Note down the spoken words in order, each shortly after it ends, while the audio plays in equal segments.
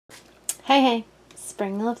Hey,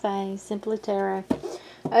 Spring LaFay, Simply Tarot.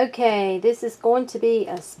 Okay, this is going to be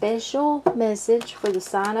a special message for the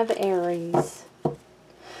sign of Aries.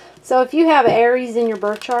 So if you have Aries in your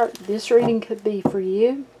birth chart, this reading could be for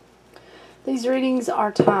you. These readings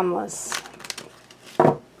are timeless.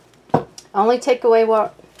 Only take away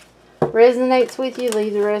what resonates with you,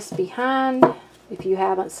 leave the rest behind. If you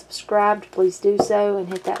haven't subscribed, please do so and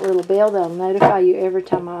hit that little bell that'll notify you every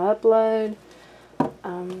time I upload.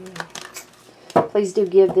 Please do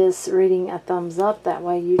give this reading a thumbs up. That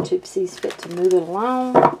way YouTube sees fit to move it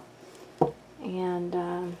along. And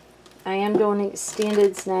I am doing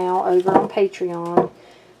extendeds now over on Patreon.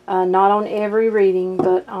 Not on every reading,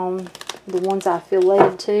 but on the ones I feel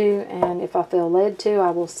led to. And if I feel led to,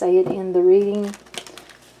 I will say it in the reading.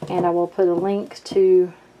 And I will put a link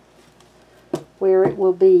to where it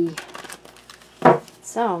will be.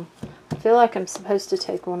 So, I feel like I'm supposed to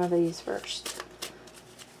take one of these first.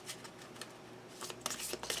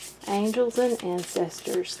 Angels and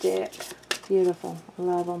Ancestors deck. Beautiful. I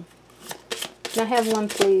love them. Can I have one,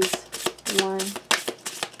 please? One.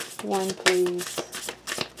 One, please.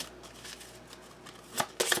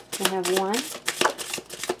 Can I have one?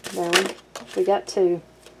 There we got two.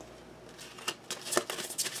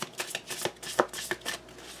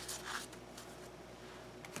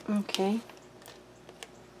 Okay.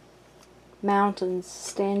 Mountains,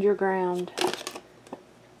 stand your ground.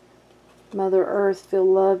 Mother Earth, feel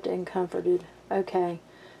loved and comforted. Okay.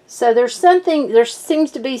 So there seems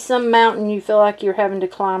to be some mountain you feel like you're having to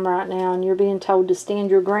climb right now, and you're being told to stand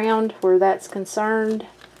your ground where that's concerned.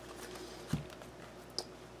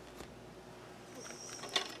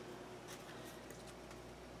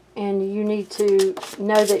 And you need to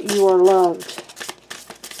know that you are loved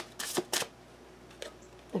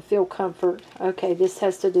and feel comfort. Okay, this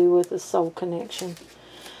has to do with a soul connection.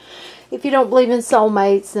 If you don't believe in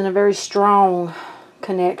soulmates, then a very strong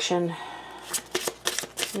connection.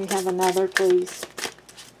 Can we have another, please?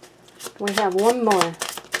 Can we have one more?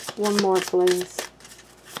 One more, please.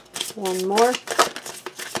 One more.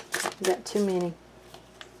 We got too many.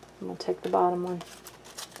 I'm going to take the bottom one.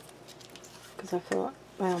 Because I feel like,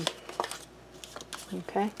 well,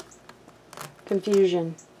 okay.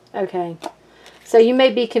 Confusion. Okay. So you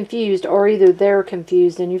may be confused, or either they're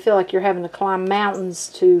confused, and you feel like you're having to climb mountains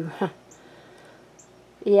to...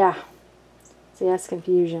 Yeah. See, that's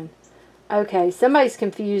confusion. Okay, somebody's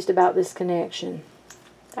confused about this connection.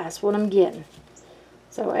 That's what I'm getting.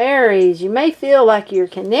 So, Aries, you may feel like you're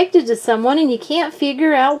connected to someone and you can't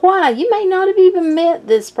figure out why. You may not have even met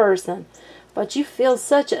this person, but you feel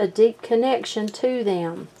such a deep connection to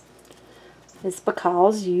them. It's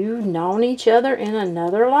because you've known each other in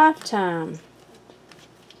another lifetime.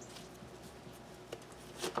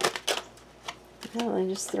 Oh, they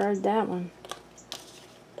just throwed that one.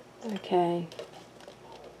 Okay.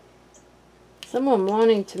 Someone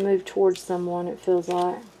wanting to move towards someone, it feels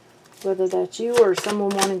like. Whether that's you or someone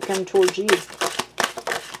wanting to come towards you.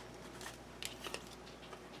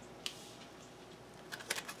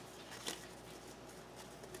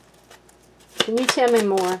 Can you tell me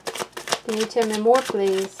more? Can you tell me more,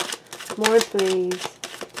 please? More, please.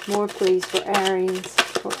 More, please, for Aries.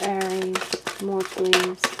 For Aries. More,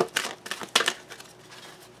 please.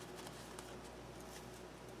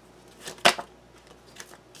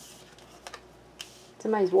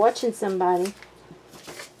 Somebody's watching somebody.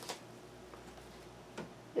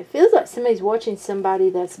 It feels like somebody's watching somebody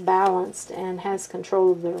that's balanced and has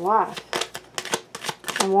control of their life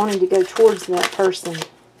and wanting to go towards that person.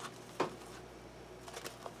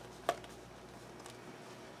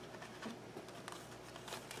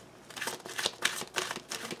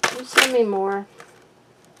 Can you tell me more?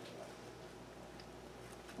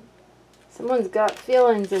 Someone's got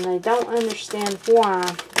feelings and they don't understand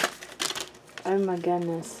why. Oh my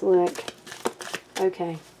goodness, look.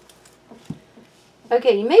 Okay.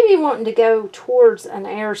 Okay, you may be wanting to go towards an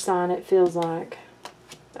air sign, it feels like.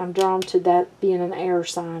 I'm drawn to that being an air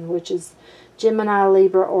sign, which is Gemini,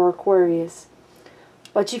 Libra, or Aquarius.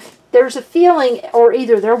 But there's a feeling, or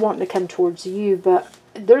either they're wanting to come towards you, but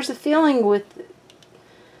there's a feeling with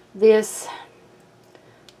this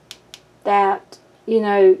that, you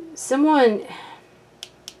know, someone...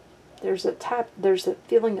 There's a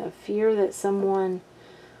feeling of fear that someone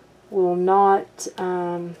will not,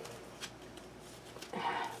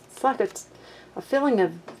 it's like a feeling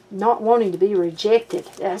of not wanting to be rejected.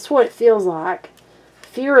 That's what it feels like.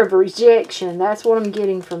 Fear of rejection. That's what I'm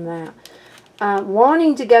getting from that.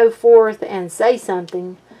 Wanting to go forth and say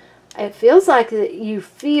something. It feels like that you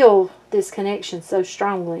feel this connection so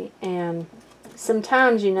strongly, and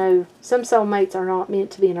sometimes, you know, some soulmates are not meant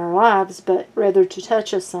to be in our lives, but rather to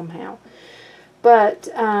touch us somehow. But,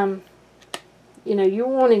 you know, you're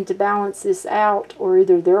wanting to balance this out, or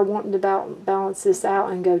either they're wanting to balance this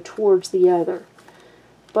out and go towards the other.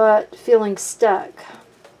 But feeling stuck.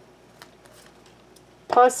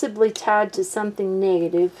 Possibly tied to something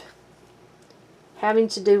negative. Having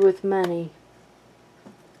to do with money.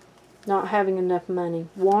 Not having enough money.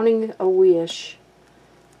 Wanting a wish.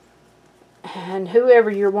 And whoever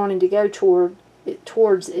you're wanting to go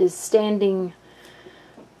towards is standing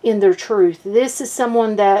in their truth. This is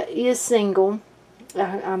someone that is single,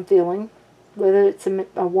 I'm feeling, whether it's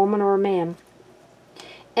a woman or a man.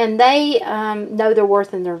 And they know their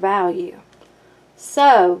worth and their value.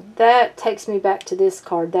 So, that takes me back to this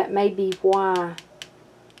card. That may be why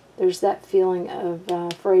there's that feeling of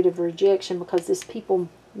afraid of rejection, because this people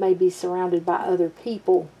may be surrounded by other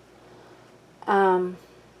people.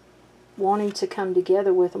 Wanting to come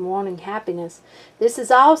together with them, wanting happiness. This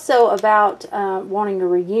is also about wanting a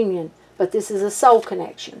reunion, but this is a soul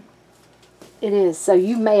connection. It is. So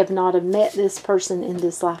you may have not have met this person in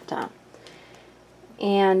this lifetime.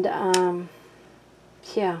 And,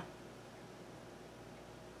 yeah.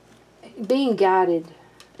 Being guided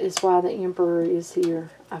is why the Emperor is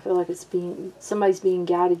here. I feel like it's somebody's being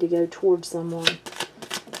guided to go towards someone.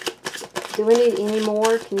 Do we need any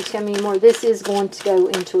more? Can you tell me any more? This is going to go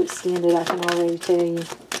into extended, I can already tell you.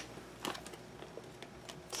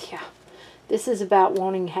 Yeah. This is about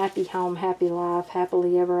wanting happy home, happy life,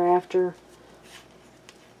 happily ever after.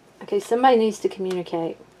 Okay, somebody needs to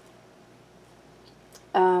communicate.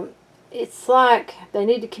 It's like they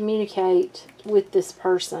need to communicate with this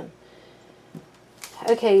person.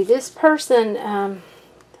 Okay, this person...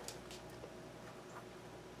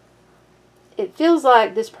 it feels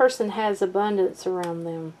like this person has abundance around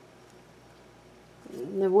them.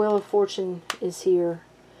 The Wheel of Fortune is here.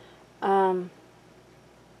 And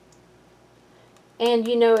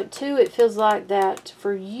you know it too, it feels like that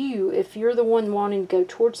for you, if you're the one wanting to go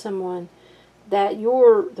towards someone, that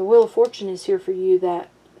the Wheel of Fortune is here for you, that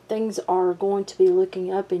things are going to be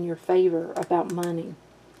looking up in your favor about money.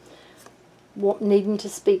 Needing to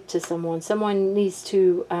speak to someone. Someone needs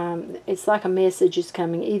to, it's like a message is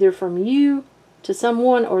coming, either from you to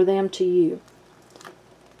someone or them to you.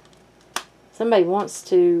 Somebody wants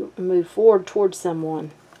to move forward towards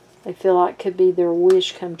someone. They feel like it could be their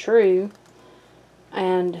wish come true.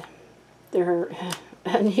 And they're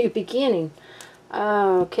a new beginning.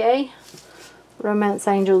 Okay. Romance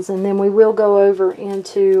Angels. And then we will go over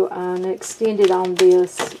into an extended on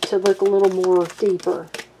this to look a little more deeper.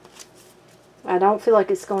 I don't feel like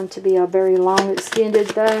it's going to be a very long extended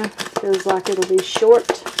though. Feels like it'll be short.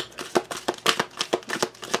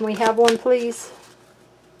 Can we have one please?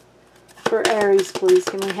 For Aries please.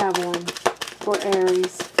 Can we have one? For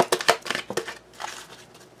Aries.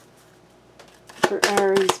 For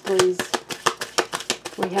Aries please.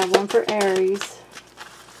 Can we have one for Aries?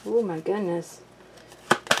 Oh my goodness.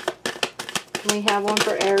 Can we have one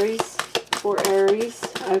for Aries? For Aries.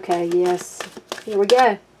 Okay, yes. Here we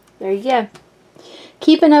go. There you go.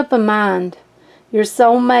 Keep an open mind. Your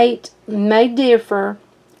soulmate may differ.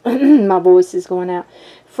 My voice is going out.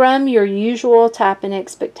 From your usual type and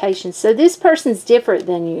expectations. So this person's different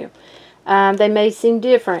than you. They may seem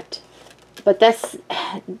different. But that's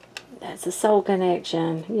a soul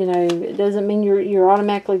connection. You know, it doesn't mean you're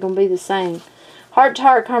automatically going to be the same.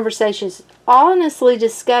 Heart-to-heart conversations. Honestly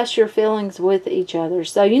discuss your feelings with each other.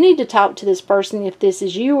 So you need to talk to this person if this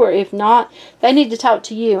is you, or if not, they need to talk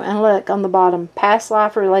to you. And look on the bottom, past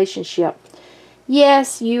life relationship.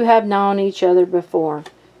 Yes, you have known each other before.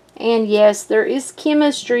 And yes, there is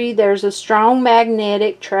chemistry. There's a strong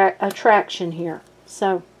magnetic attraction here.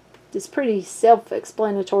 So it's pretty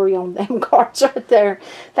self-explanatory on them cards right there.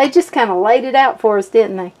 They just kind of laid it out for us,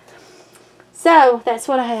 didn't they? So, that's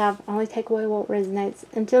what I have. Only take away what resonates.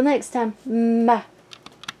 Until next time, bye.